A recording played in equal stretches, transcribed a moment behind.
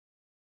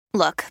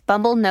Look,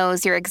 Bumble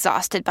knows you're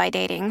exhausted by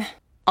dating.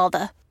 All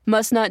the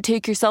must not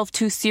take yourself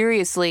too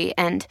seriously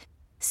and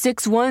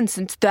 6'1"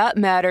 since that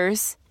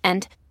matters.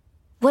 And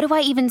what do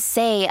I even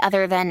say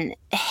other than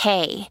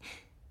hey?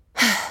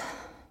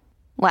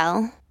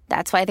 Well,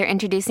 that's why they're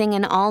introducing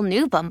an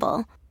all-new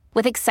Bumble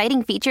with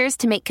exciting features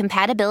to make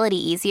compatibility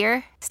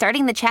easier,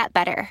 starting the chat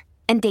better,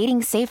 and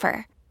dating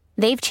safer.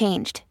 They've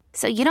changed,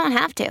 so you don't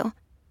have to.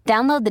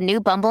 Download the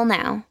new Bumble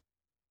now.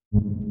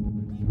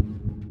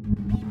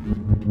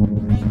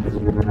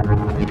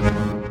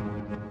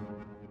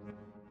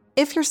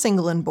 If you're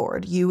single and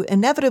bored, you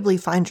inevitably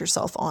find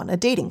yourself on a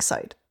dating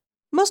site.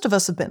 Most of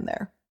us have been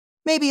there.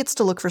 Maybe it's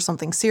to look for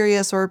something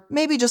serious, or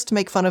maybe just to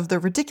make fun of the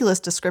ridiculous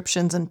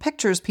descriptions and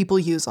pictures people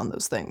use on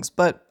those things.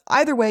 But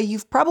either way,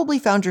 you've probably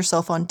found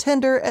yourself on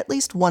Tinder at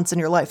least once in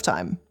your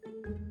lifetime.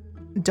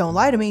 Don't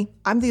lie to me,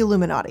 I'm the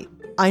Illuminati.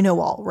 I know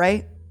all,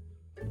 right?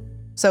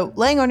 So,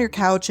 laying on your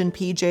couch in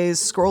PJs,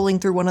 scrolling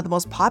through one of the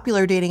most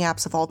popular dating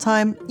apps of all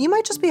time, you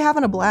might just be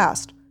having a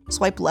blast.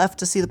 Swipe left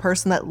to see the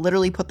person that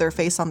literally put their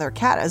face on their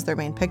cat as their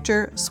main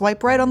picture.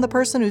 Swipe right on the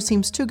person who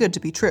seems too good to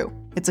be true.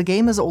 It's a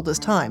game as old as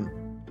time.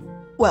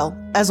 Well,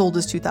 as old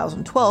as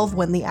 2012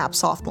 when the app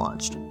soft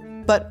launched.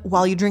 But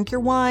while you drink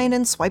your wine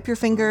and swipe your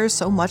fingers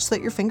so much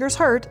that your fingers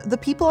hurt, the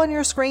people on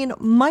your screen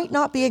might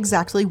not be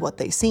exactly what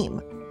they seem.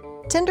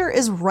 Tinder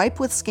is ripe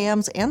with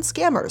scams and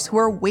scammers who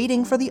are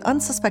waiting for the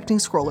unsuspecting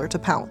scroller to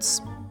pounce.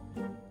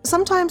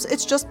 Sometimes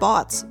it's just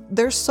bots.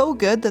 They're so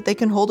good that they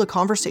can hold a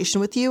conversation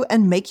with you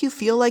and make you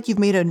feel like you've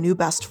made a new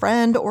best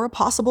friend or a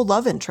possible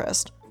love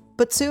interest.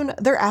 But soon,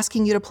 they're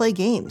asking you to play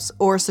games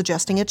or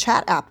suggesting a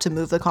chat app to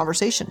move the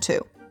conversation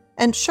to.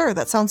 And sure,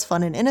 that sounds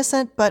fun and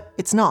innocent, but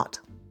it's not.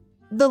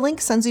 The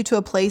link sends you to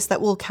a place that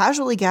will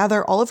casually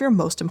gather all of your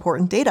most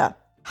important data.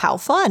 How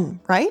fun,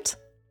 right?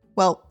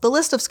 Well, the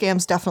list of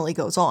scams definitely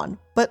goes on,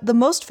 but the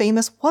most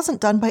famous wasn't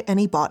done by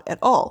any bot at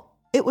all.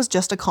 It was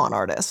just a con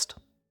artist.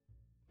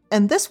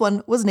 And this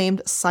one was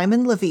named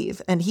Simon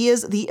Lviv, and he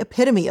is the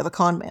epitome of a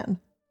con man.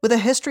 With a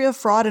history of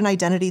fraud and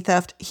identity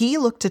theft, he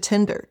looked to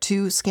Tinder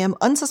to scam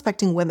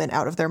unsuspecting women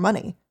out of their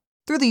money.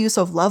 Through the use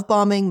of love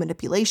bombing,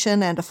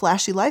 manipulation, and a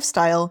flashy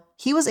lifestyle,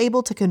 he was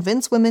able to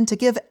convince women to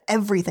give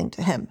everything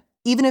to him,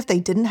 even if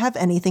they didn't have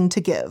anything to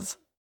give.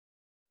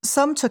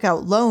 Some took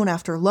out loan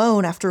after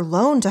loan after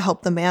loan to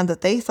help the man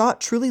that they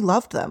thought truly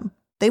loved them.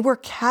 They were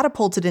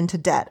catapulted into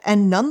debt,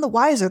 and none the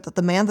wiser that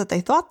the man that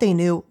they thought they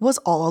knew was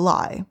all a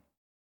lie.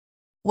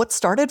 What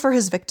started for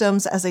his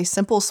victims as a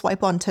simple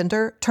swipe on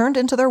Tinder turned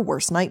into their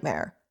worst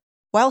nightmare.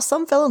 While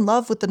some fell in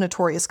love with the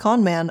notorious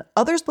con man,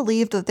 others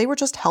believed that they were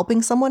just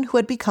helping someone who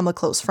had become a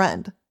close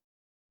friend.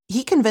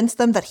 He convinced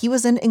them that he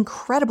was in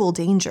incredible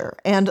danger,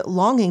 and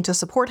longing to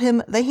support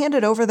him, they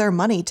handed over their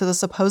money to the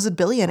supposed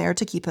billionaire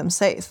to keep him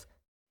safe.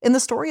 In the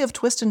story of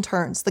twists and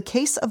turns, the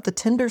case of the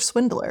Tinder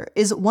Swindler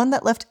is one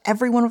that left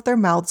everyone with their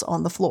mouths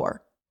on the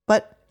floor.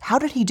 But how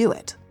did he do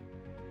it?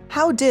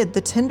 How did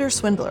the Tinder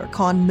Swindler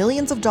con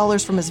millions of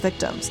dollars from his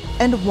victims,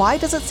 and why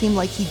does it seem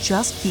like he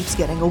just keeps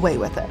getting away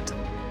with it?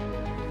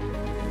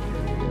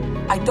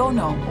 I don't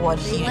know what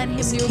he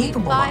is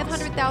capable of.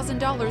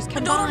 $500,000 combined. I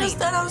don't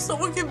understand how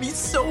someone can be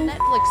so...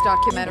 Netflix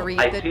documentary,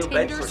 I The feel Tinder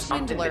bad for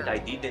something Swindler. that I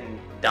didn't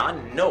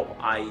done. No,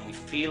 I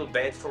feel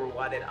bad for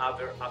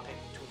whatever happened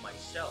to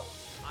myself.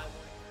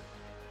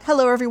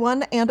 Hello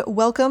everyone, and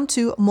welcome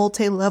to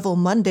Multi-Level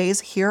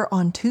Mondays here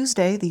on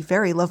Tuesday, the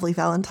very lovely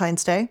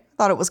Valentine's Day.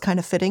 Thought it was kind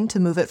of fitting to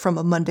move it from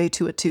a Monday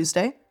to a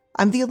Tuesday.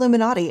 I'm the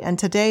Illuminati, and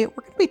today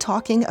we're going to be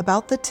talking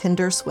about the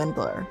Tinder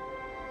Swindler.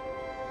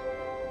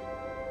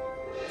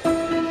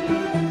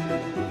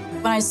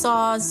 When I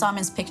saw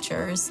Simon's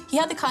pictures, he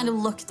had the kind of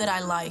look that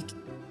I like.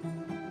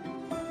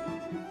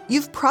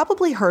 You've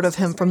probably heard of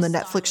him from the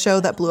Netflix show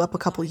that blew up a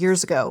couple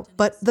years ago,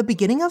 but the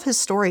beginning of his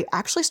story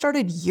actually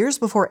started years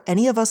before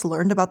any of us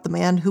learned about the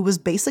man who was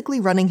basically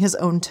running his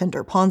own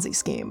Tinder Ponzi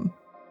scheme.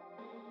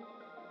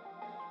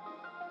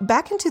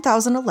 Back in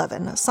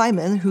 2011,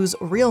 Simon, whose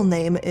real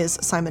name is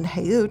Simon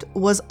Hayut,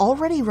 was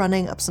already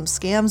running up some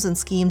scams and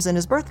schemes in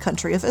his birth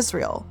country of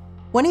Israel.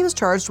 When he was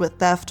charged with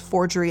theft,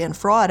 forgery, and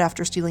fraud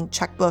after stealing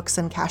checkbooks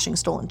and cashing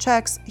stolen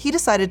checks, he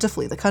decided to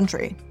flee the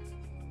country.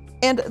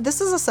 And this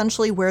is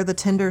essentially where the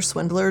Tinder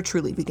Swindler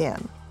truly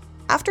began.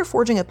 After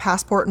forging a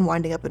passport and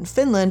winding up in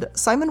Finland,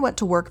 Simon went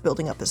to work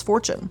building up his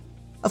fortune.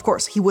 Of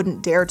course, he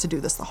wouldn't dare to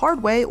do this the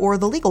hard way or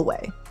the legal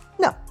way.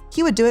 No,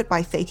 he would do it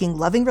by faking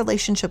loving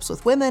relationships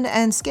with women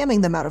and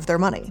scamming them out of their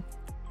money.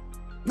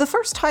 The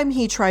first time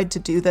he tried to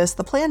do this,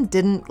 the plan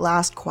didn't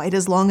last quite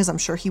as long as I'm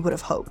sure he would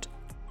have hoped.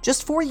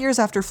 Just 4 years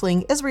after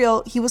fleeing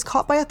Israel, he was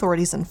caught by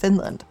authorities in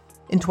Finland.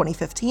 In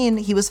 2015,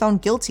 he was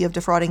found guilty of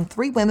defrauding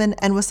 3 women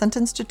and was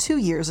sentenced to 2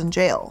 years in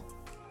jail.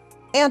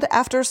 And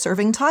after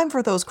serving time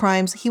for those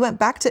crimes, he went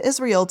back to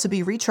Israel to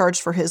be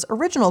recharged for his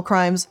original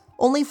crimes,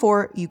 only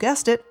for, you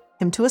guessed it,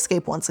 him to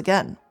escape once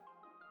again.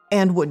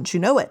 And wouldn't you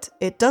know it,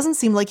 it doesn't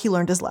seem like he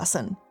learned his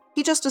lesson.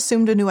 He just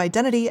assumed a new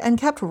identity and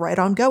kept right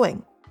on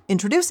going.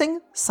 Introducing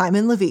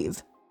Simon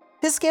Lviv.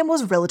 His scam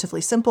was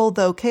relatively simple,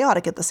 though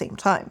chaotic at the same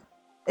time.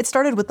 It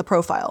started with the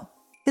profile.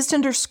 His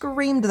Tinder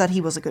screamed that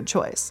he was a good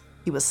choice.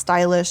 He was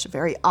stylish,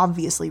 very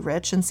obviously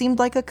rich, and seemed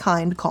like a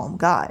kind, calm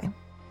guy.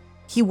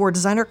 He wore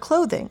designer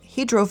clothing,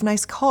 he drove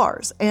nice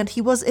cars, and he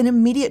was an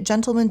immediate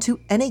gentleman to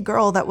any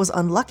girl that was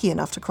unlucky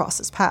enough to cross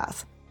his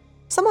path.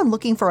 Someone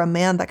looking for a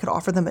man that could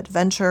offer them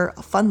adventure,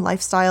 a fun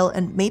lifestyle,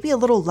 and maybe a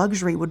little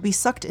luxury would be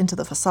sucked into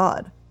the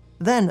facade.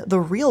 Then the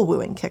real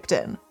wooing kicked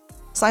in.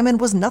 Simon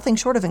was nothing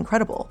short of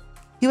incredible.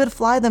 He would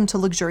fly them to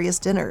luxurious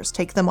dinners,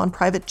 take them on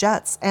private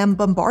jets, and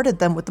bombarded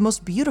them with the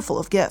most beautiful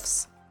of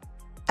gifts.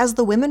 As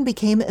the women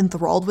became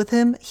enthralled with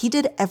him, he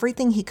did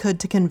everything he could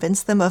to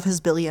convince them of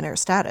his billionaire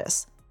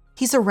status.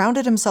 He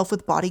surrounded himself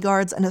with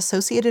bodyguards and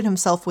associated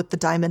himself with the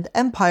diamond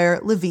empire,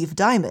 Lviv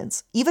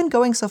Diamonds, even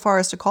going so far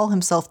as to call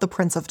himself the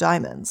Prince of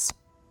Diamonds.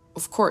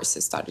 Of course,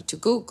 I started to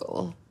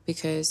Google,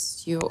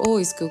 because you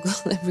always Google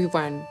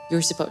everyone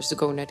you're supposed to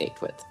go on a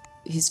date with.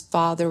 His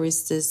father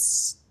is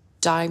this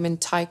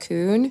diamond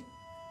tycoon,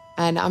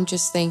 and I'm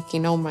just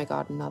thinking, oh my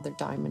God, another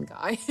diamond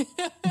guy.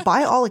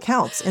 By all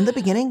accounts, in the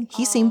beginning,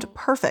 he seemed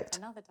perfect.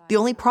 The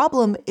only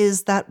problem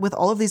is that with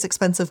all of these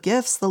expensive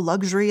gifts, the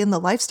luxury and the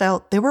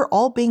lifestyle, they were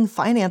all being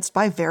financed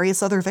by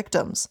various other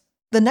victims.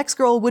 The next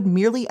girl would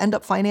merely end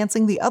up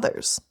financing the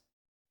others.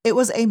 It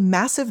was a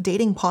massive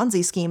dating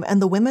Ponzi scheme,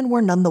 and the women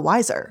were none the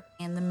wiser.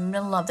 In the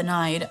middle of the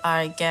night,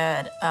 I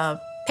get a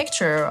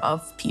picture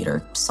of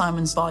Peter,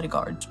 Simon's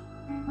bodyguard.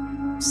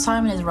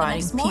 Simon is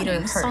writing, Peter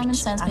hurt. Simon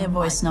sends me a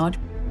voice note.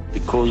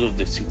 Because of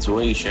the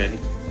situation,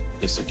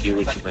 the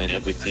security and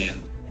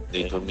everything,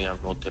 they told me I'm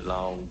not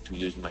allowed to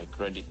use my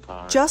credit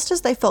card. Just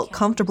as they felt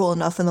comfortable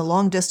enough in the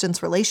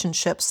long-distance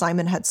relationship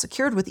Simon had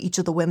secured with each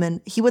of the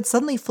women, he would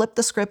suddenly flip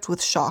the script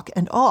with shock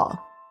and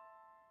awe.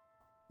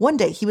 One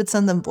day, he would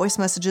send them voice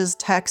messages,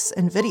 texts,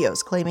 and videos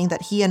claiming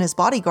that he and his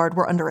bodyguard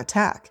were under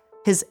attack.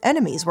 His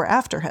enemies were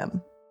after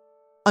him.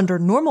 Under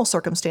normal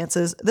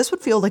circumstances, this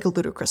would feel like a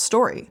ludicrous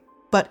story.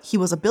 But he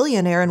was a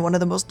billionaire in one of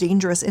the most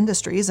dangerous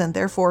industries, and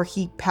therefore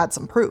he had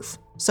some proof.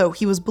 So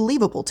he was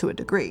believable to a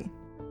degree.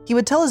 He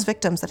would tell his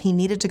victims that he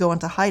needed to go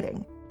into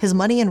hiding. His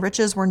money and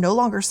riches were no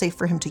longer safe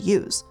for him to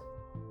use.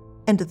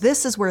 And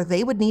this is where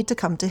they would need to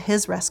come to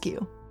his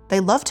rescue. They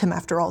loved him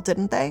after all,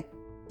 didn't they?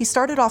 He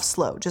started off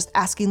slow, just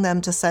asking them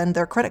to send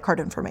their credit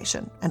card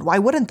information. And why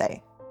wouldn't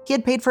they? He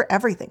had paid for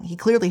everything. He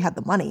clearly had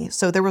the money,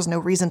 so there was no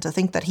reason to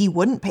think that he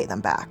wouldn't pay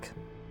them back.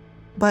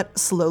 But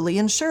slowly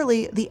and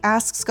surely, the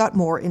asks got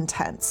more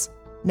intense.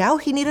 Now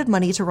he needed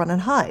money to run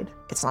and hide.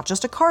 It's not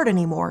just a card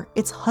anymore,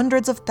 it's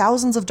hundreds of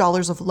thousands of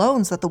dollars of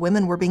loans that the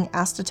women were being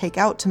asked to take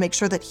out to make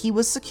sure that he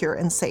was secure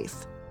and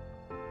safe.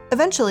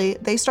 Eventually,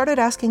 they started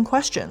asking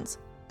questions.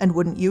 And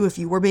wouldn't you if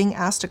you were being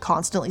asked to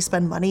constantly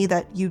spend money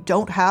that you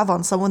don't have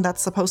on someone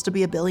that's supposed to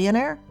be a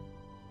billionaire?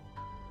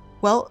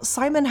 Well,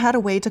 Simon had a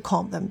way to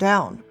calm them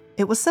down.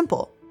 It was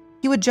simple.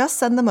 He would just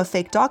send them a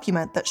fake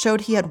document that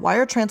showed he had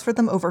wire transferred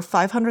them over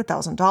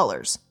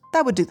 $500,000.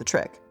 That would do the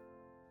trick.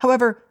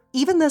 However,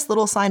 even this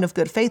little sign of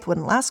good faith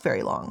wouldn't last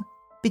very long,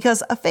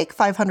 because a fake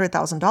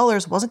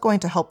 $500,000 wasn't going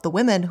to help the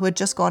women who had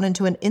just gone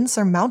into an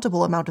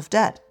insurmountable amount of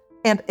debt,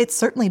 and it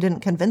certainly didn't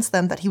convince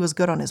them that he was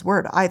good on his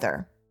word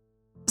either.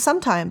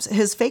 Sometimes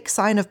his fake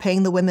sign of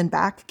paying the women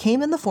back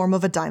came in the form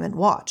of a diamond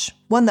watch,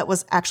 one that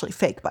was actually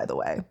fake, by the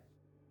way.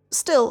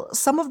 Still,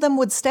 some of them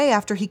would stay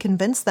after he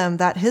convinced them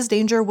that his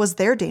danger was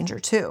their danger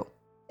too.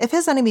 If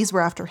his enemies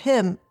were after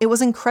him, it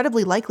was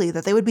incredibly likely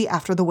that they would be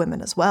after the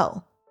women as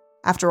well.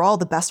 After all,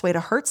 the best way to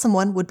hurt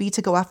someone would be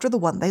to go after the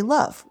one they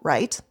love,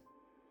 right?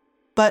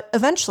 But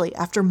eventually,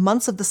 after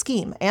months of the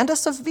scheme and a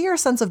severe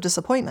sense of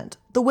disappointment,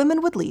 the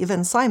women would leave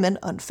and Simon,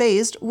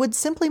 unfazed, would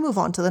simply move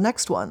on to the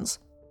next ones.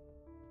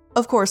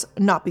 Of course,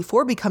 not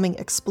before becoming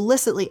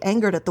explicitly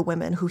angered at the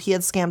women who he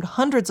had scammed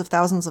hundreds of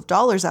thousands of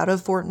dollars out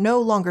of for no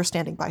longer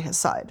standing by his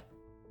side.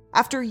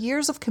 After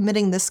years of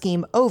committing this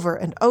scheme over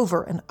and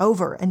over and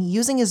over and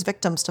using his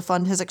victims to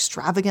fund his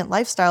extravagant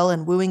lifestyle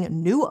and wooing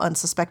new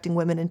unsuspecting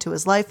women into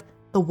his life,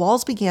 the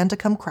walls began to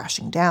come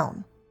crashing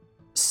down.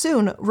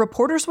 Soon,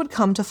 reporters would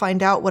come to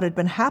find out what had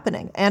been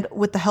happening, and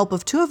with the help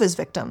of two of his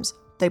victims,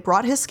 they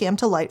brought his scam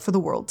to light for the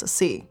world to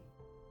see.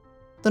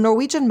 The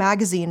Norwegian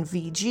magazine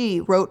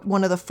VG wrote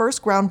one of the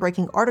first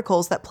groundbreaking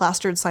articles that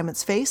plastered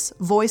Simon's face,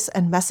 voice,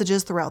 and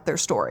messages throughout their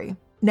story.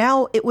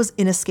 Now it was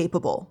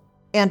inescapable.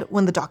 And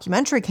when the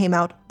documentary came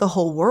out, the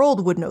whole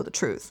world would know the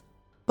truth.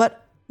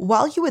 But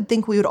while you would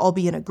think we would all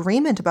be in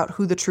agreement about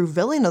who the true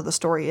villain of the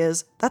story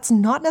is, that's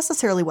not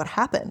necessarily what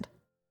happened.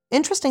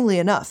 Interestingly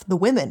enough, the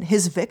women,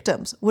 his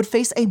victims, would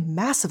face a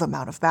massive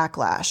amount of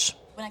backlash.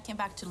 When I came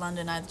back to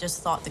London, I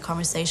just thought the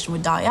conversation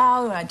would die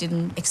out. I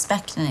didn't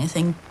expect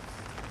anything.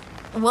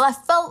 Well, I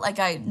felt like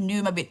I knew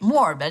him a bit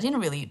more, but I didn't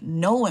really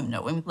know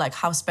him. Like,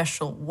 how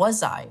special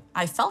was I?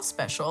 I felt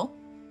special.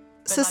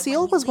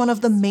 Cecile was one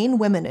of the main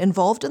women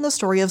involved in the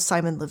story of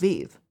Simon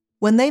Lviv.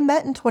 When they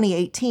met in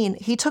 2018,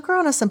 he took her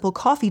on a simple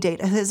coffee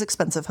date at his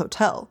expensive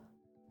hotel.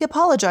 He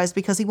apologized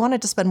because he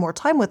wanted to spend more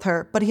time with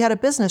her, but he had a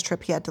business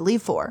trip he had to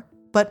leave for.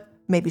 But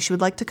maybe she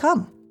would like to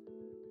come.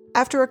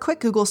 After a quick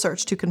Google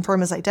search to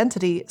confirm his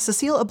identity,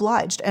 Cecile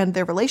obliged and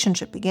their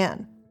relationship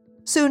began.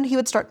 Soon, he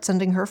would start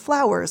sending her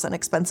flowers and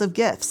expensive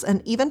gifts,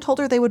 and even told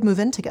her they would move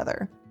in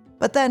together.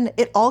 But then,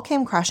 it all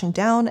came crashing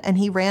down, and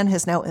he ran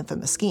his now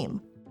infamous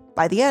scheme.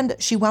 By the end,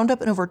 she wound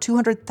up in over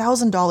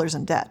 $200,000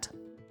 in debt.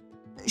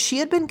 She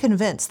had been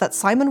convinced that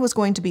Simon was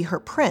going to be her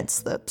prince,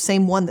 the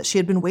same one that she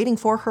had been waiting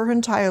for her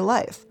entire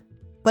life.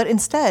 But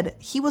instead,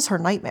 he was her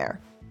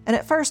nightmare. And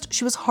at first,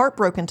 she was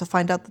heartbroken to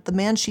find out that the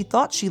man she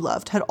thought she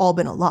loved had all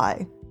been a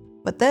lie.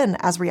 But then,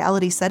 as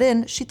reality set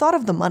in, she thought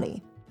of the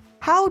money.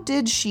 How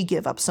did she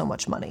give up so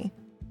much money?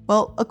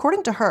 Well,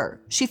 according to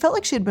her, she felt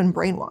like she had been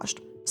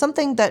brainwashed,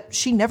 something that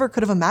she never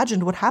could have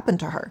imagined would happen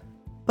to her.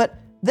 But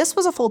this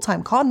was a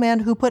full-time con man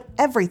who put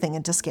everything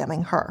into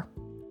scamming her.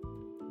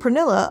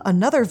 Pernilla,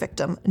 another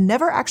victim,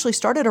 never actually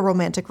started a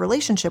romantic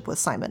relationship with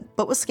Simon,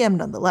 but was scammed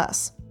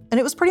nonetheless. And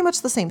it was pretty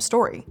much the same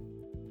story.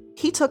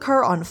 He took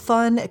her on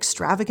fun,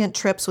 extravagant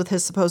trips with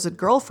his supposed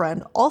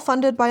girlfriend, all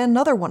funded by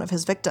another one of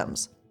his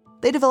victims.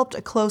 They developed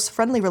a close,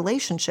 friendly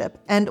relationship,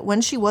 and when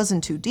she was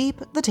in too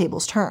deep, the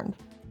tables turned.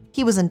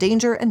 He was in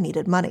danger and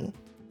needed money.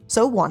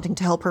 So, wanting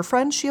to help her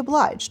friend, she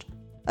obliged.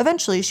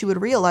 Eventually, she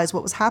would realize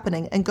what was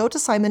happening and go to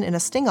Simon in a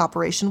sting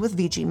operation with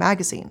VG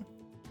magazine.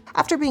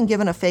 After being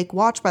given a fake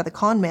watch by the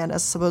con man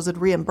as supposed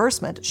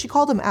reimbursement, she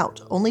called him out,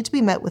 only to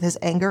be met with his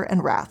anger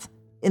and wrath.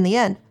 In the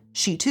end,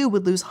 she too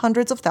would lose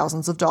hundreds of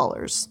thousands of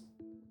dollars.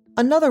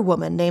 Another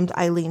woman named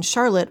Eileen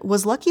Charlotte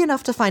was lucky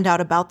enough to find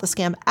out about the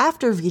scam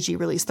after VG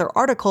released their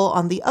article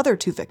on the other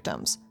two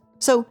victims.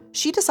 So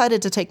she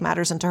decided to take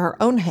matters into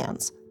her own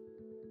hands.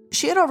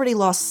 She had already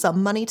lost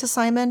some money to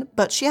Simon,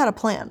 but she had a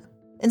plan.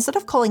 Instead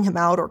of calling him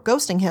out or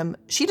ghosting him,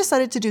 she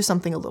decided to do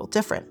something a little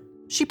different.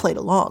 She played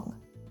along.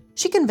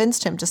 She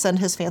convinced him to send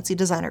his fancy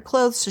designer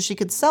clothes so she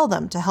could sell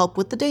them to help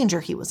with the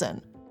danger he was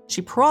in.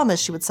 She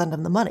promised she would send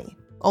him the money.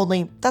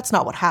 Only, that's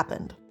not what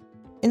happened.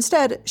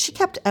 Instead, she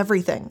kept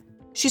everything.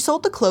 She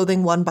sold the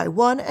clothing one by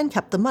one and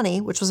kept the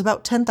money, which was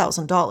about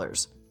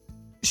 $10,000.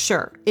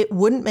 Sure, it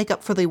wouldn't make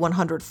up for the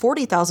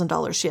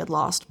 $140,000 she had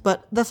lost,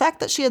 but the fact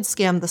that she had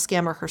scammed the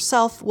scammer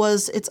herself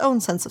was its own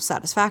sense of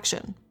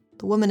satisfaction.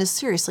 The woman is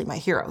seriously my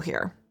hero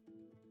here.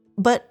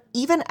 But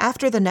even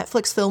after the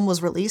Netflix film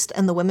was released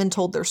and the women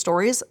told their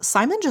stories,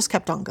 Simon just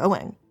kept on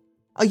going.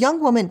 A young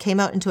woman came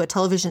out into a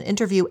television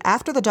interview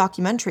after the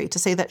documentary to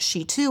say that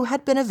she too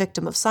had been a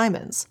victim of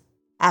Simon's.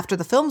 After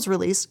the film's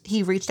release,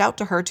 he reached out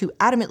to her to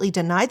adamantly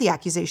deny the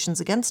accusations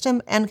against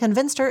him and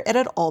convinced her it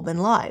had all been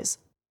lies.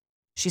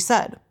 She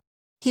said,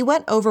 "He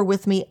went over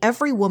with me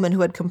every woman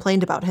who had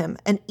complained about him,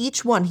 and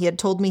each one he had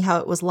told me how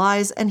it was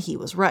lies and he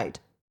was right.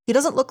 He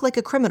doesn't look like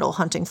a criminal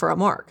hunting for a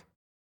mark."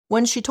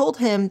 When she told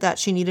him that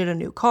she needed a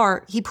new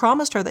car, he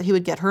promised her that he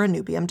would get her a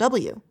new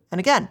BMW. And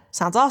again,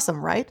 sounds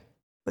awesome, right?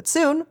 But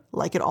soon,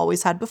 like it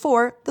always had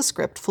before, the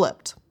script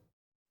flipped.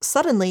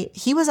 Suddenly,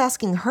 he was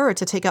asking her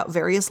to take out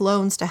various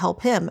loans to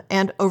help him,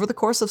 and over the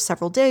course of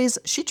several days,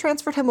 she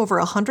transferred him over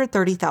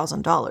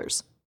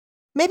 $130,000.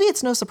 Maybe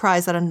it's no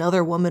surprise that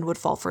another woman would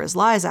fall for his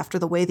lies after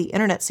the way the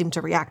internet seemed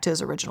to react to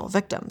his original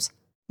victims.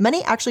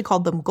 Many actually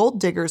called them gold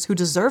diggers who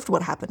deserved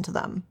what happened to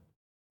them.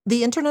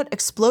 The internet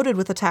exploded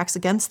with attacks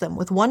against them,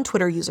 with one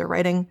Twitter user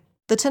writing,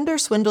 "The Tinder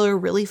swindler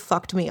really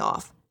fucked me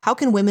off. How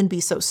can women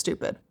be so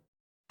stupid?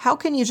 How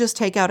can you just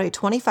take out a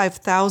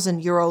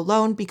 €25,000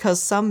 loan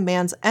because some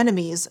man's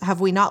enemies?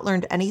 Have we not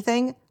learned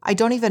anything? I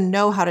don't even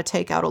know how to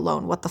take out a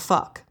loan. What the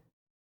fuck?"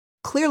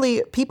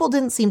 Clearly, people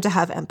didn't seem to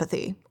have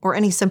empathy, or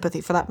any sympathy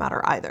for that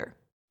matter either.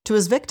 To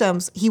his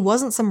victims, he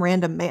wasn't some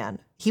random man.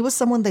 He was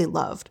someone they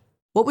loved.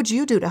 What would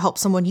you do to help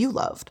someone you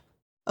loved?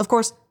 Of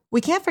course,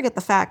 we can't forget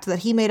the fact that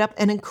he made up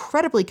an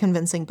incredibly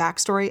convincing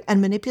backstory and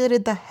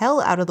manipulated the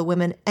hell out of the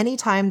women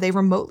anytime they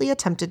remotely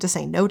attempted to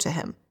say no to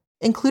him,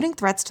 including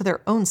threats to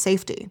their own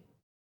safety.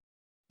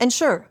 And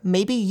sure,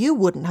 maybe you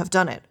wouldn't have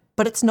done it,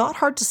 but it's not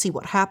hard to see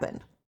what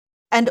happened.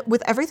 And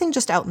with everything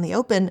just out in the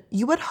open,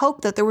 you would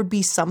hope that there would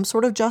be some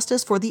sort of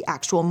justice for the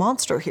actual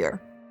monster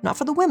here. Not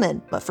for the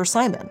women, but for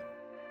Simon.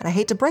 And I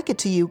hate to break it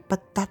to you,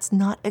 but that's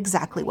not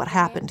exactly what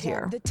happened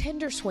here. The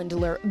Tinder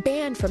swindler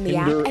banned from the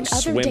Tinder app and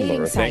other Swindler,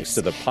 dating sites. thanks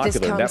to the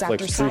popular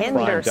Netflix true crime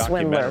Tinder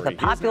Swindler, the documentary.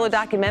 popular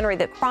documentary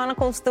that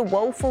chronicles the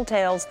woeful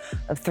tales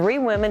of three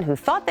women who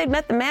thought they'd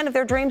met the man of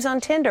their dreams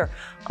on Tinder,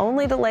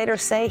 only to later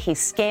say he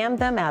scammed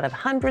them out of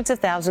hundreds of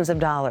thousands of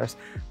dollars.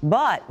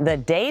 But the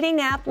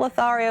dating app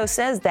Lothario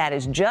says that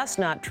is just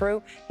not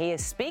true. He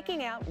is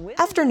speaking out with...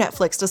 After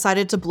Netflix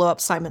decided to blow up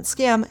Simon's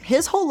scam,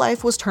 his whole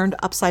life was turned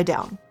upside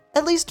down,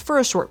 at least for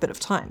a short bit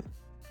of time.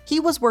 He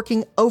was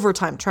working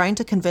overtime trying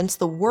to convince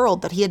the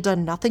world that he had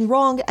done nothing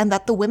wrong and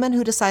that the women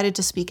who decided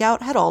to speak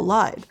out had all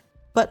lied.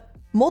 But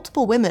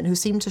multiple women who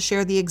seemed to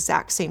share the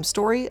exact same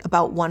story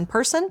about one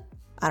person?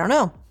 I don't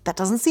know, that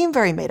doesn't seem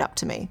very made up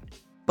to me.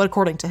 But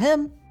according to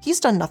him,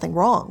 he's done nothing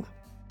wrong.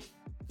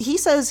 He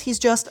says he's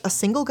just a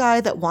single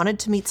guy that wanted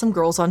to meet some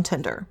girls on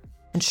Tinder.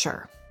 And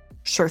sure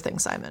thing,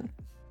 Simon.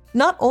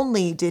 Not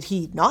only did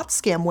he not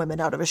scam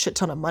women out of a shit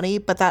ton of money,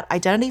 but that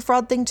identity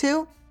fraud thing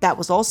too? That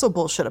was also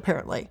bullshit,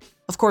 apparently.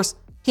 Of course,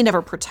 he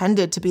never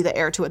pretended to be the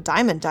heir to a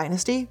diamond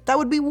dynasty. That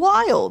would be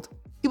wild.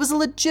 He was a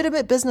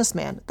legitimate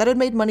businessman that had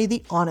made money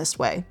the honest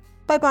way.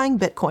 by buying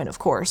Bitcoin, of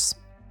course.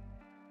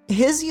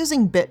 His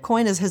using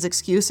Bitcoin as his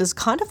excuse is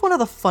kind of one of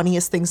the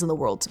funniest things in the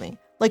world to me.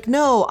 Like,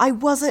 no, I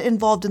wasn't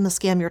involved in the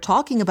scam you're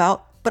talking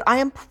about, but I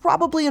am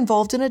probably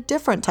involved in a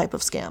different type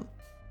of scam.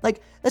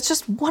 Like, that's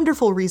just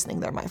wonderful reasoning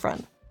there, my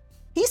friend.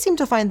 He seemed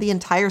to find the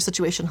entire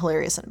situation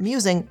hilarious and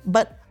amusing,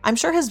 but I'm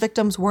sure his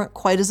victims weren't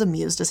quite as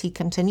amused as he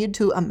continued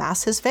to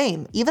amass his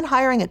fame, even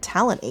hiring a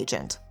talent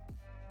agent.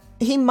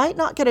 He might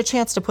not get a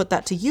chance to put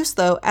that to use,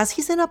 though, as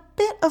he's in a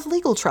bit of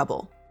legal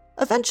trouble.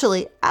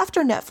 Eventually,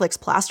 after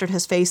Netflix plastered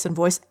his face and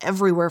voice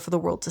everywhere for the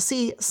world to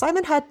see,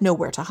 Simon had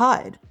nowhere to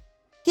hide.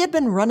 He had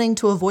been running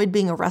to avoid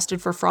being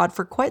arrested for fraud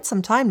for quite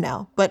some time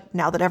now, but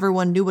now that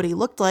everyone knew what he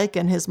looked like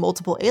and his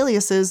multiple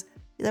aliases,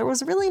 there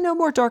was really no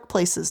more dark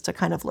places to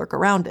kind of lurk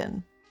around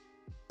in.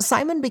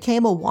 Simon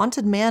became a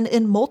wanted man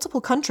in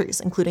multiple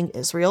countries, including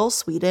Israel,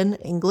 Sweden,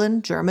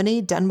 England,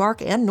 Germany,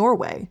 Denmark, and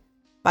Norway.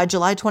 By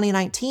July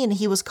 2019,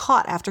 he was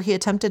caught after he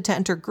attempted to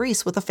enter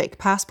Greece with a fake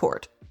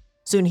passport.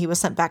 Soon he was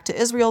sent back to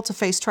Israel to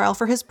face trial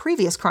for his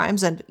previous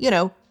crimes and,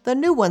 the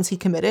new ones he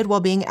committed while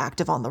being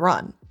active on the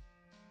run.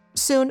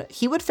 Soon,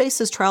 he would face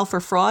his trial for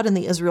fraud in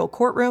the Israel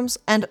courtrooms,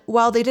 and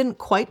while they didn't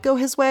quite go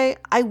his way,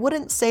 I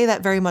wouldn't say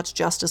that very much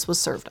justice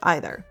was served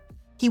either.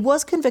 He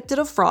was convicted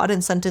of fraud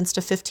and sentenced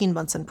to 15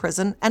 months in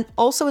prison, and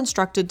also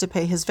instructed to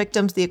pay his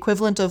victims the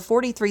equivalent of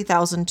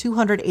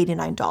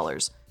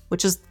 $43,289,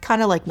 which is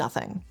kind of like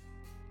nothing.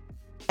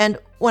 And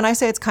when I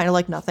say it's kind of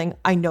like nothing,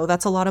 I know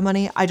that's a lot of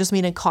money. I just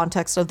mean in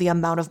context of the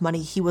amount of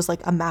money he was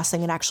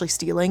amassing and actually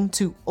stealing,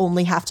 to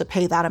only have to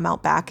pay that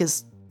amount back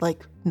is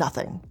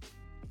nothing.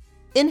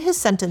 In his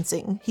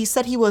sentencing, he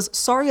said he was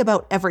sorry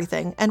about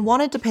everything and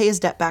wanted to pay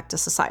his debt back to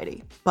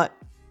society. But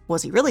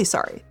was he really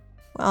sorry?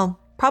 Well,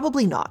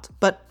 probably not,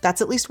 but that's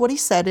at least what he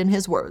said in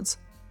his words.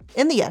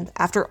 In the end,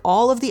 after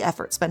all of the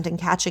effort spent in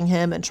catching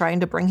him and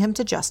trying to bring him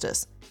to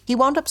justice, he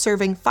wound up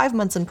serving 5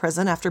 months in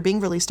prison after being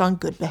released on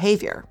good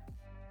behavior.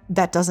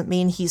 That doesn't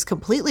mean he's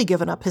completely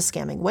given up his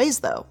scamming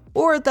ways, though,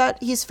 or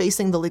that he's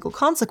facing the legal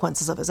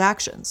consequences of his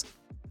actions.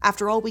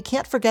 After all, we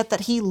can't forget that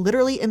he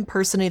literally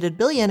impersonated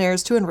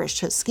billionaires to enrich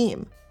his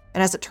scheme.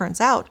 And as it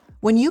turns out,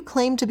 when you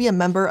claim to be a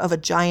member of a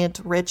giant,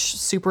 rich,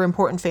 super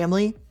important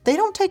family, they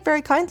don't take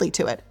very kindly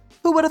to it.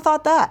 Who would have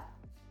thought that?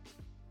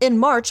 In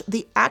March,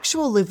 the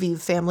actual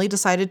Lviv family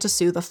decided to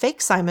sue the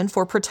fake Simon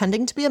for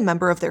pretending to be a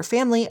member of their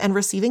family and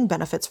receiving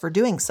benefits for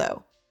doing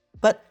so.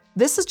 But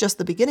this is just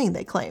the beginning,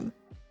 they claim.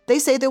 They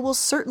say there will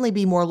certainly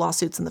be more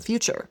lawsuits in the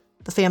future,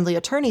 the family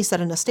attorney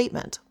said in a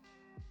statement.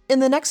 In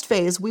the next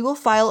phase, we will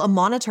file a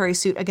monetary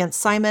suit against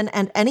Simon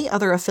and any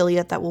other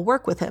affiliate that will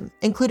work with him,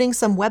 including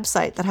some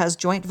website that has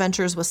joint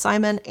ventures with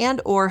Simon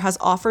and/or has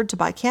offered to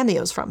buy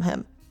cameos from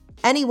him.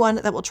 Anyone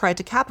that will try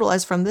to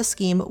capitalize from this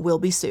scheme will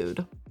be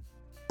sued.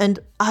 And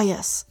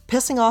yes,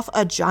 pissing off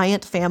a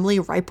giant family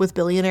ripe with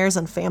billionaires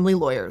and family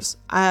lawyers.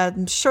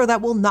 I'm sure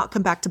that will not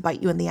come back to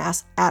bite you in the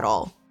ass at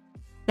all.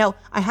 Now,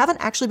 I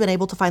haven't actually been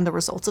able to find the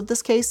results of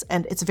this case,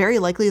 and it's very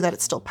likely that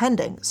it's still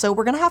pending, so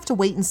we're gonna have to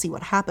wait and see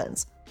what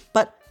happens.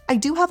 But I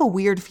do have a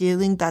weird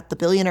feeling that the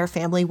billionaire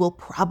family will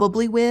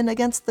probably win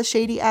against the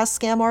shady-ass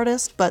scam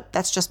artist, but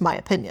that's just my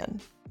opinion.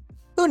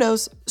 Who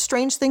knows?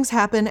 Strange things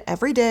happen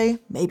every day.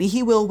 Maybe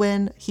he will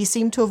win. He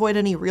seemed to avoid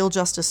any real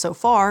justice so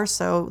far,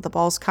 so the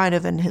ball's kind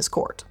of in his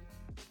court.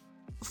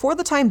 For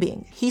the time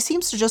being, he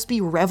seems to just be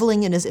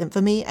reveling in his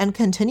infamy and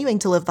continuing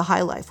to live the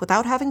high life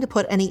without having to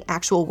put any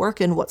actual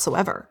work in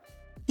whatsoever.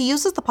 He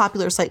uses the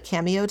popular site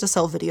Cameo to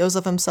sell videos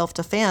of himself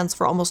to fans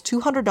for almost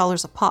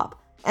 $200 a pop,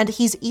 and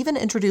he's even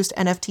introduced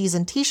NFTs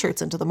and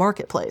t-shirts into the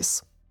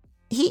marketplace.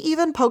 He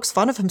even pokes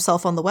fun of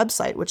himself on the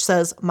website, which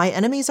says, "My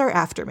enemies are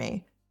after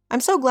me."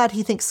 I'm so glad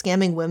he thinks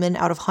scamming women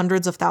out of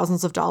hundreds of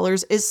thousands of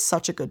dollars is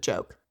such a good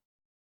joke.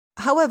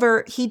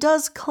 However, he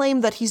does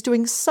claim that he's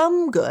doing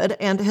some good,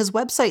 and his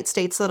website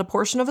states that a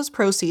portion of his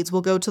proceeds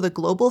will go to the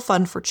Global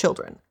Fund for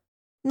Children.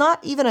 Not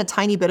even a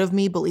tiny bit of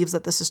me believes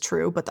that this is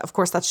true, but of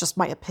course that's just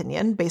my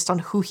opinion based on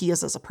who he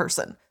is as a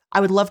person. I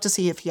would love to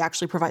see if he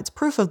actually provides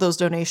proof of those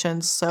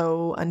donations,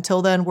 so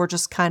until then, we're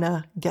just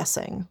kinda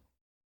guessing.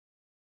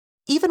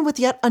 Even with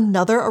yet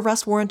another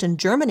arrest warrant in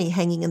Germany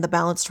hanging in the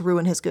balance to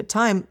ruin his good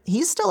time,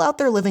 he's still out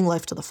there living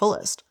life to the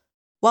fullest.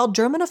 While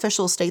German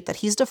officials state that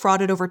he's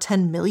defrauded over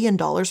 $10 million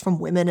from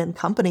women and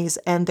companies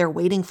and they're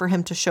waiting for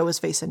him to show his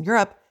face in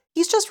Europe,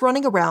 he's just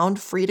running around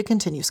free to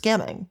continue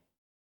scamming.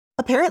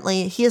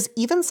 Apparently, he has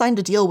even signed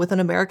a deal with an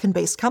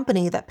American-based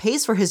company that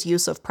pays for his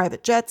use of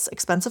private jets,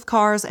 expensive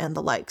cars, and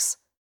the likes.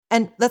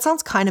 And that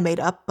sounds kind of made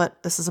up,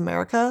 but this is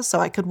America, so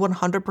I could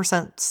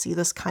 100% see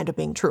this kind of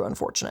being true,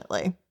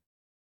 unfortunately.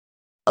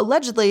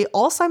 Allegedly,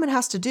 all Simon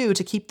has to do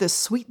to keep this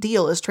sweet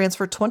deal is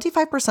transfer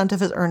 25%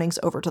 of his earnings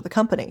over to the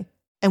company.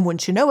 And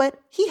wouldn't you know it,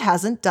 he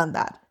hasn't done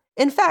that.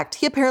 In fact,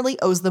 he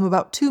apparently owes them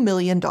about $2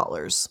 million.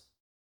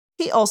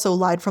 He also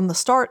lied from the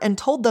start and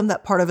told them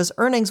that part of his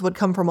earnings would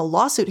come from a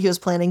lawsuit he was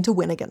planning to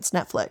win against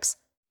Netflix.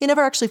 He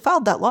never actually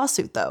filed that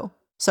lawsuit, though.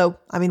 So,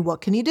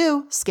 what can you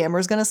do?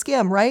 Scammer's gonna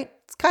scam, right?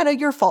 It's kind of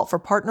your fault for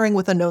partnering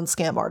with a known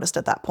scam artist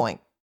at that point.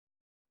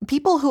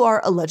 People who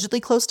are allegedly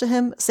close to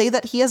him say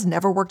that he has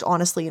never worked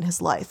honestly in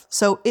his life,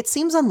 so it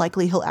seems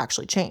unlikely he'll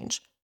actually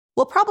change.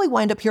 We'll probably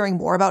wind up hearing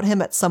more about him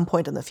at some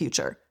point in the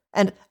future,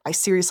 and I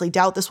seriously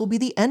doubt this will be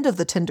the end of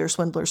the Tinder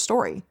swindler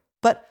story.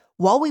 But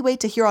while we wait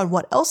to hear on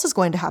what else is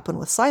going to happen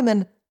with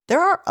Simon,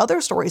 there are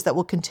other stories that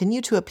will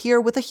continue to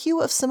appear with a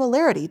hue of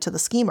similarity to the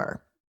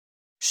schemer.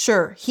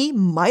 Sure, he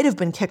might have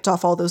been kicked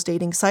off all those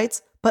dating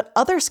sites, but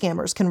other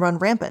scammers can run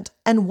rampant,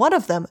 and one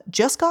of them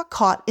just got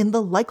caught in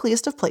the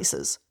likeliest of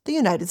places, the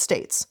United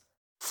States.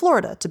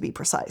 Florida, to be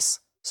precise.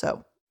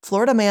 So,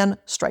 Florida man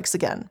strikes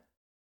again.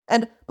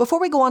 And before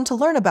we go on to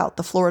learn about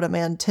the Florida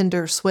man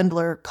Tinder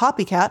swindler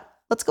copycat,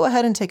 let's go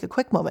ahead and take a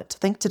quick moment to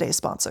thank today's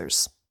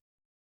sponsors.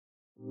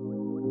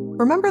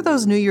 Remember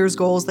those New Year's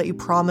goals that you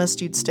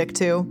promised you'd stick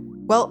to?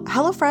 Well,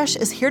 HelloFresh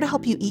is here to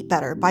help you eat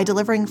better by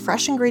delivering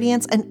fresh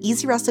ingredients and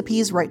easy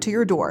recipes right to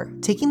your door,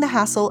 taking the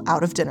hassle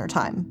out of dinner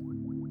time.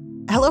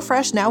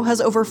 HelloFresh now has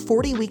over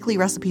 40 weekly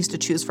recipes to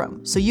choose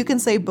from, so you can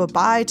say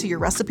bye-bye to your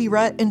recipe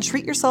rut and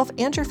treat yourself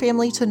and your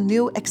family to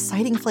new,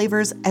 exciting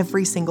flavors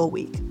every single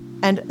week.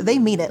 And they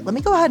mean it. Let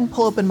me go ahead and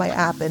pull open my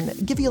app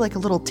and give you like a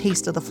little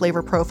taste of the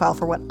flavor profile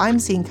for what I'm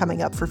seeing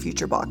coming up for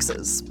future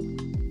boxes.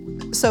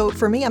 So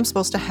for me, I'm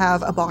supposed to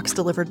have a box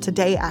delivered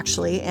today,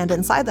 actually, and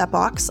inside that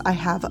box, I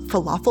have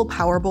falafel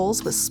power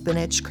bowls with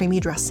spinach, creamy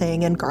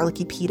dressing, and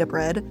garlicky pita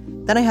bread.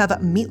 Then I have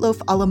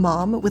meatloaf a la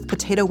mom with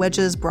potato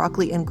wedges,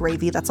 broccoli, and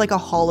gravy. That's like a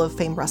Hall of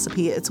Fame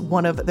recipe. It's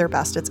one of their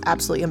best. It's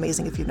absolutely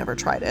amazing if you've never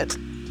tried it.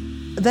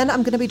 Then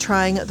I'm going to be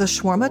trying the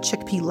shawarma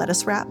chickpea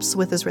lettuce wraps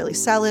with Israeli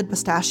salad,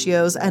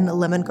 pistachios, and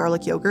lemon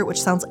garlic yogurt,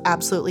 which sounds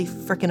absolutely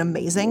freaking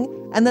amazing.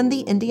 And then the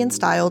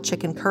Indian-style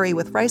chicken curry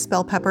with rice,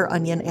 bell pepper,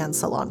 onion, and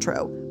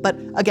cilantro. But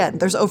again,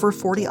 there's over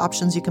 40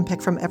 options you can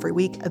pick from every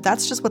week.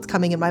 That's just what's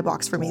coming in my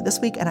box for me this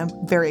week, and I'm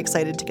very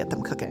excited to get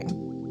them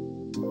cooking.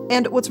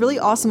 And what's really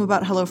awesome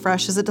about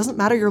HelloFresh is it doesn't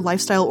matter your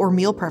lifestyle or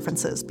meal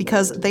preferences,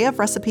 because they have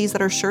recipes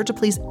that are sure to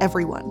please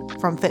everyone.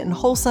 From fit and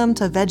wholesome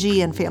to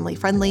veggie and family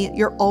friendly,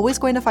 you're always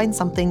going to find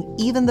something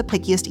even the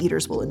pickiest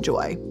eaters will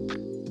enjoy.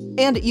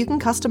 And you can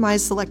customize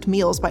select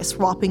meals by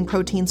swapping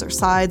proteins or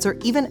sides, or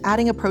even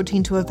adding a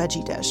protein to a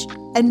veggie dish.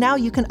 And now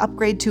you can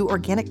upgrade to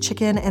organic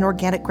chicken and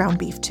organic ground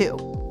beef too.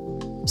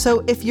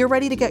 So if you're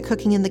ready to get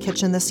cooking in the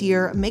kitchen this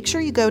year, make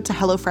sure you go to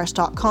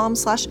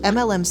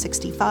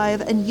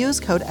hellofresh.com/MLM65 and use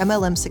code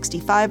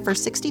MLM65 for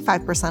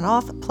 65%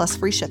 off plus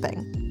free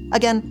shipping.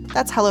 Again,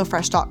 that's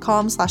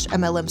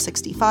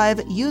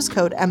hellofresh.com/MLM65. Use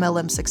code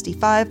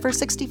MLM65 for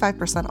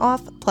 65%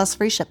 off plus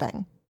free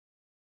shipping.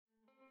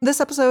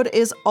 This episode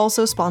is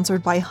also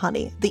sponsored by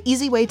Honey, the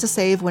easy way to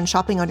save when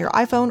shopping on your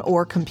iPhone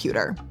or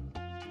computer.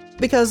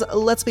 Because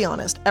let's be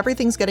honest,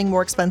 everything's getting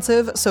more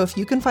expensive, so if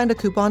you can find a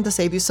coupon to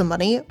save you some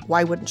money,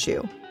 why wouldn't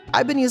you?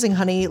 I've been using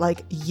Honey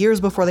like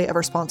years before they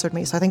ever sponsored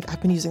me, so I think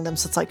I've been using them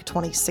since like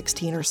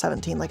 2016 or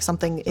 17, like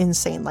something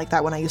insane like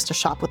that when I used to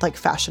shop with like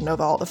Fashion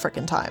Nova all the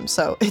frickin' time.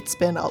 So it's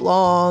been a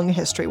long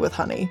history with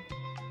Honey.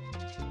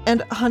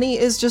 And Honey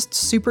is just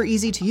super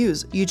easy to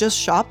use. You just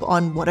shop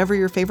on whatever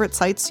your favorite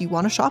sites you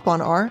want to shop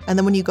on are, and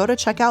then when you go to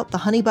checkout, the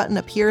Honey button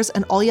appears,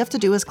 and all you have to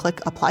do is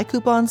click Apply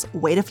Coupons,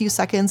 wait a few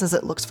seconds as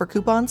it looks for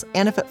coupons,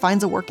 and if it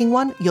finds a working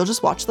one, you'll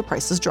just watch the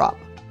prices drop.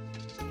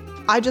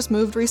 I just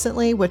moved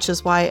recently, which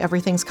is why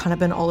everything's kind of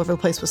been all over the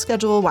place with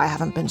schedule, why I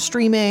haven't been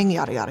streaming,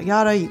 yada yada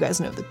yada. You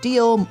guys know the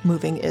deal.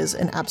 Moving is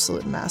an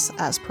absolute mess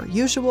as per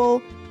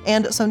usual.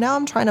 And so now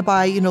I'm trying to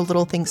buy,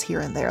 little things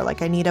here and there.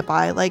 Like I need to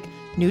buy like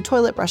new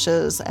toilet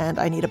brushes, and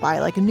I need to buy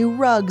like new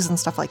rugs and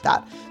stuff like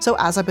that. So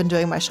as I've been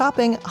doing my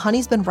shopping,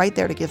 Honey's been right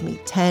there to give me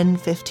 10,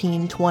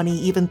 15, 20,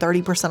 even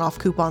 30% off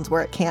coupons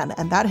where it can.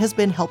 And that has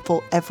been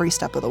helpful every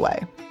step of the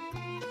way.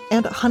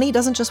 And Honey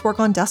doesn't just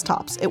work on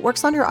desktops, it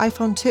works on your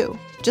iPhone too.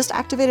 Just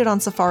activate it on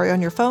Safari on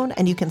your phone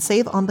and you can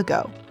save on the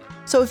go.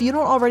 So if you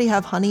don't already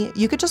have Honey,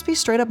 you could just be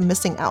straight up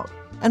missing out.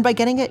 And by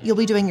getting it, you'll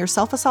be doing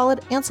yourself a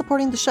solid and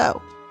supporting the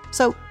show.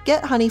 So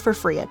get Honey for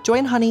free at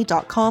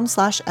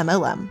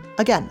joinhoney.com/MLM.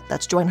 Again,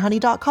 that's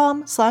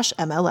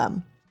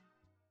joinhoney.com/MLM.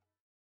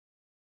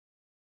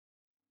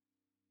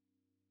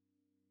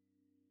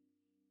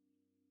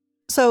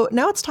 So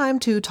now it's time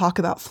to talk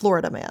about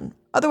Florida Man,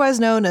 otherwise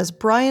known as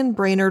Brian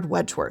Brainerd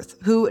Wedgeworth,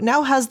 who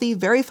now has the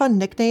very fun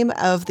nickname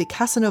of the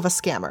Casanova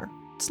Scammer.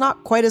 It's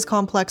not quite as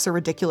complex or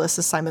ridiculous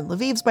as Simon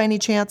Levieve's by any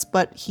chance,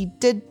 but he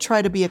did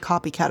try to be a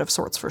copycat of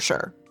sorts for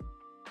sure.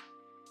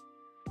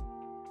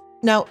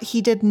 Now,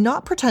 he did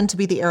not pretend to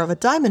be the heir of a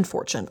diamond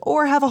fortune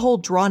or have a whole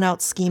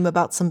drawn-out scheme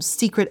about some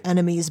secret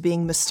enemies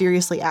being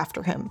mysteriously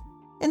after him.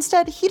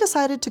 Instead, he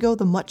decided to go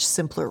the much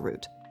simpler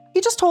route. He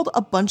just told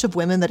a bunch of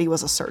women that he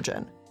was a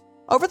surgeon.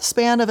 Over the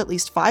span of at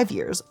least 5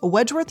 years,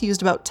 Wedgeworth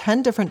used about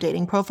 10 different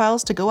dating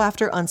profiles to go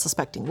after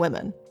unsuspecting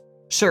women.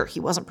 Sure,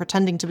 he wasn't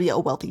pretending to be a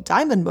wealthy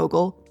diamond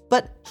mogul,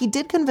 but he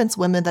did convince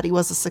women that he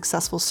was a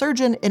successful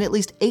surgeon in at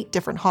least 8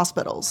 different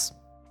hospitals.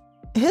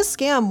 His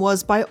scam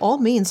was by all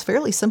means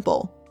fairly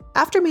simple.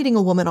 After meeting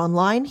a woman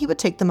online, he would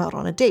take them out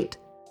on a date.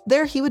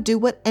 There, he would do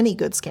what any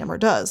good scammer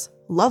does,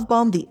 love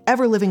bomb the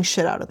ever-living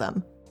shit out of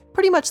them.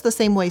 Pretty much the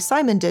same way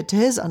Simon did to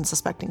his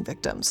unsuspecting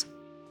victims.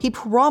 He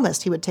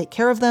promised he would take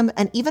care of them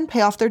and even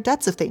pay off their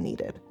debts if they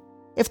needed.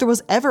 If there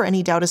was ever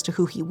any doubt as to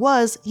who he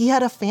was, he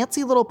had a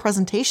fancy little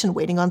presentation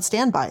waiting on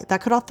standby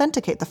that could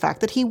authenticate the fact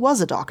that he was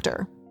a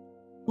doctor.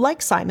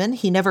 Like Simon,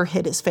 he never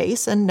hid his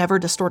face and never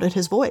distorted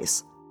his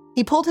voice.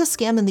 He pulled his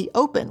scam in the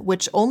open,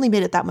 which only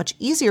made it that much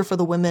easier for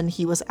the women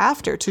he was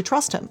after to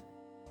trust him.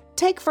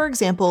 Take, for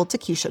example,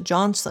 Takesha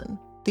Johnson.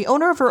 The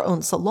owner of her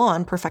own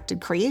salon,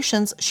 Perfected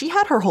Creations, she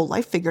had her whole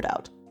life figured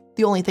out.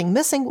 The only thing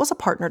missing was a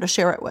partner to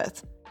share it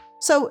with.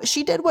 So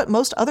she did what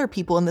most other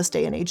people in this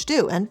day and age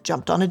do and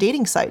jumped on a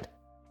dating site.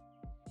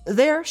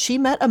 There, she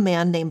met a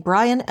man named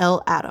Brian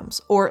L.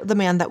 Adams, or the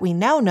man that we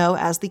now know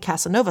as the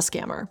Casanova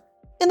scammer.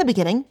 In the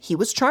beginning, he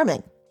was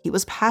charming. He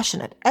was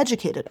passionate,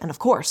 educated, and of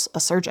course, a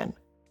surgeon.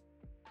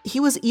 He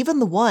was even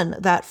the one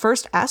that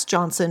first asked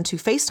Johnson to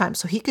FaceTime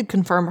so he could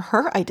confirm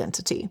her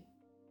identity.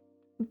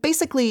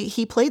 Basically,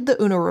 he played the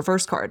Uno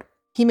reverse card.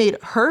 He made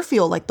her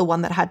feel like the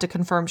one that had to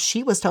confirm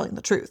she was telling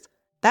the truth.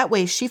 That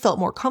way, she felt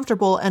more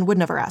comfortable and would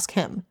never ask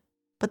him.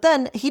 But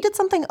then, he did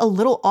something a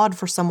little odd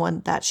for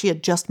someone that she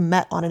had just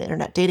met on an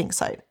internet dating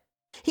site.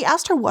 He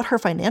asked her what her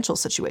financial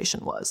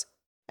situation was.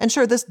 And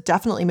sure, this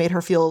definitely made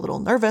her feel a little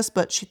nervous,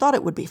 but she thought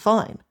it would be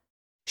fine.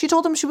 She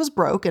told him she was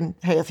broke, and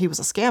hey, if he was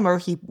a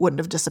scammer, he wouldn't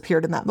have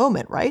disappeared in that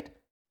moment, right?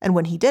 And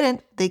when he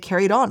didn't, they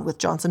carried on with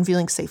Johnson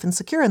feeling safe and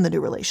secure in the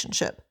new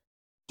relationship.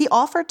 He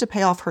offered to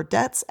pay off her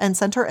debts and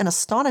sent her an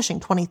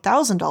astonishing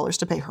 $20,000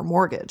 to pay her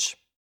mortgage.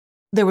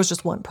 There was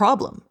just one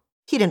problem.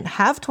 He didn't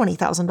have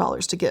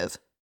 $20,000 to give.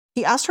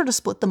 He asked her to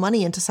split the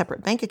money into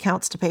separate bank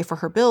accounts to pay for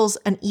her bills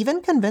and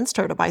even convinced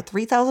her to buy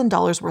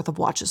 $3,000 worth of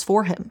watches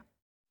for him.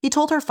 He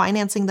told her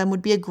financing them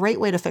would be a great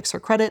way to fix her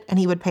credit and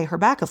he would pay her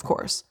back, of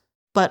course.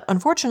 But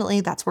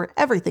unfortunately, that's where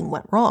everything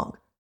went wrong.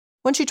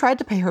 When she tried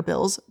to pay her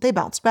bills, they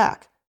bounced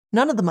back.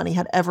 None of the money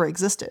had ever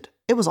existed.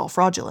 It was all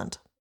fraudulent.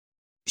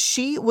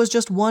 She was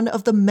just one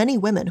of the many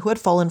women who had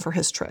fallen for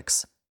his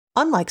tricks.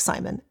 Unlike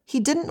Simon, he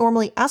didn't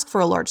normally ask for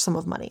a large sum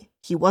of money.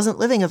 He wasn't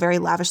living a very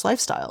lavish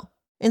lifestyle.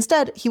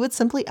 Instead, he would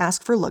simply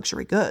ask for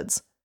luxury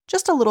goods,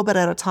 just a little bit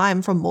at a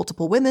time from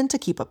multiple women to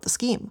keep up the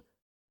scheme.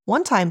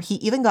 One time, he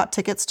even got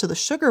tickets to the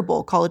Sugar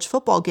Bowl college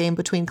football game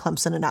between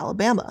Clemson and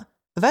Alabama.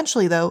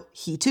 Eventually, though,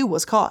 he too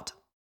was caught.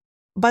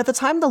 By the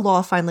time the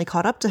law finally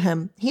caught up to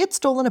him, he had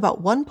stolen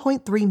about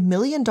 $1.3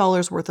 million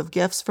worth of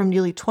gifts from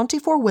nearly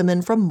 24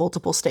 women from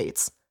multiple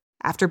states.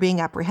 After being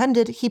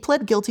apprehended, he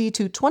pled guilty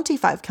to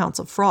 25 counts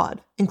of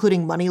fraud,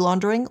 including money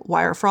laundering,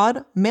 wire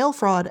fraud, mail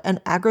fraud,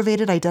 and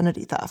aggravated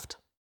identity theft.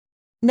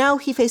 Now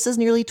he faces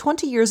nearly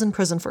 20 years in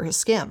prison for his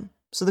scam.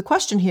 So the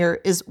question here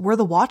is, were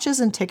the watches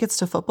and tickets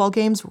to football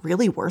games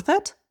really worth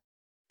it?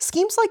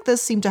 Schemes like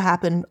this seem to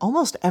happen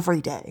almost every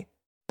day.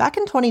 Back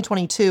in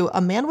 2022,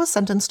 a man was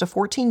sentenced to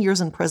 14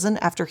 years in prison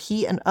after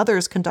he and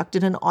others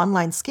conducted an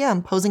online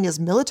scam posing as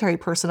military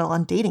personnel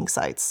on dating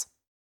sites.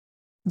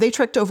 They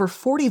tricked over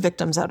 40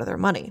 victims out of their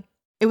money.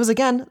 It was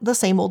again the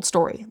same old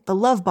story, the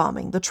love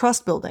bombing, the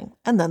trust building,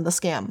 and then the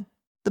scam.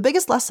 The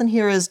biggest lesson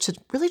here is to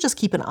really just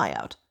keep an eye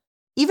out.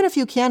 Even if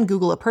you can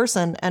Google a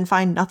person and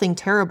find nothing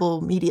terrible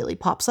immediately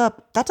pops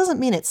up, that doesn't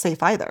mean it's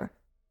safe either.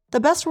 The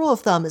best rule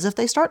of thumb is if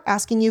they start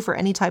asking you for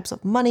any types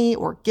of money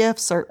or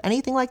gifts or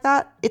anything like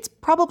that, it's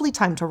probably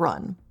time to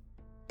run.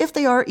 If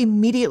they are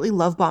immediately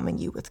love bombing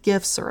you with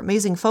gifts or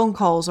amazing phone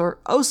calls or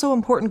oh so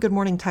important good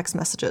morning text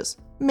messages,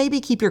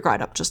 maybe keep your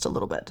guard up just a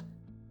little bit.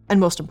 And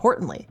most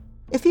importantly,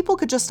 if people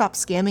could just stop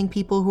scamming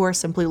people who are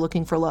simply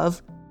looking for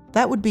love,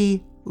 that would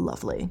be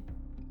lovely.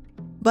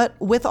 But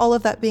with all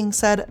of that being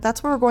said,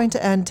 that's where we're going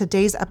to end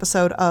today's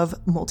episode of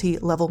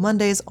Multi-Level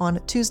Mondays on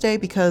Tuesday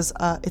because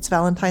it's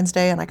Valentine's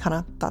Day and I kind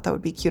of thought that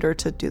would be cuter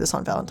to do this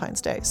on Valentine's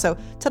Day. So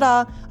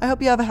ta-da! I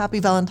hope you have a happy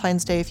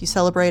Valentine's Day if you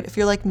celebrate. If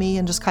you're like me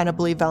and just kind of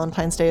believe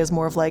Valentine's Day is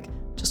more of like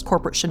just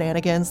corporate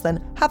shenanigans,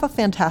 then have a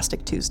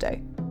fantastic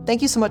Tuesday.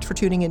 Thank you so much for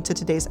tuning into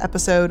today's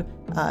episode.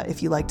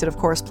 If you liked it, of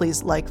course,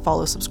 please like,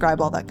 follow,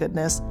 subscribe, all that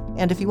goodness.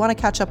 And if you want to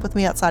catch up with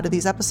me outside of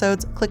these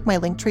episodes, click my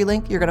Linktree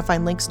link. You're going to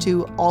find links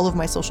to all of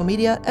my social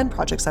media and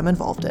projects I'm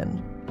involved in.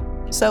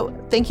 So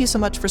thank you so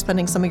much for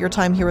spending some of your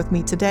time here with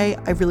me today.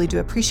 I really do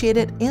appreciate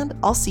it, and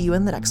I'll see you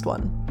in the next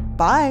one.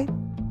 Bye!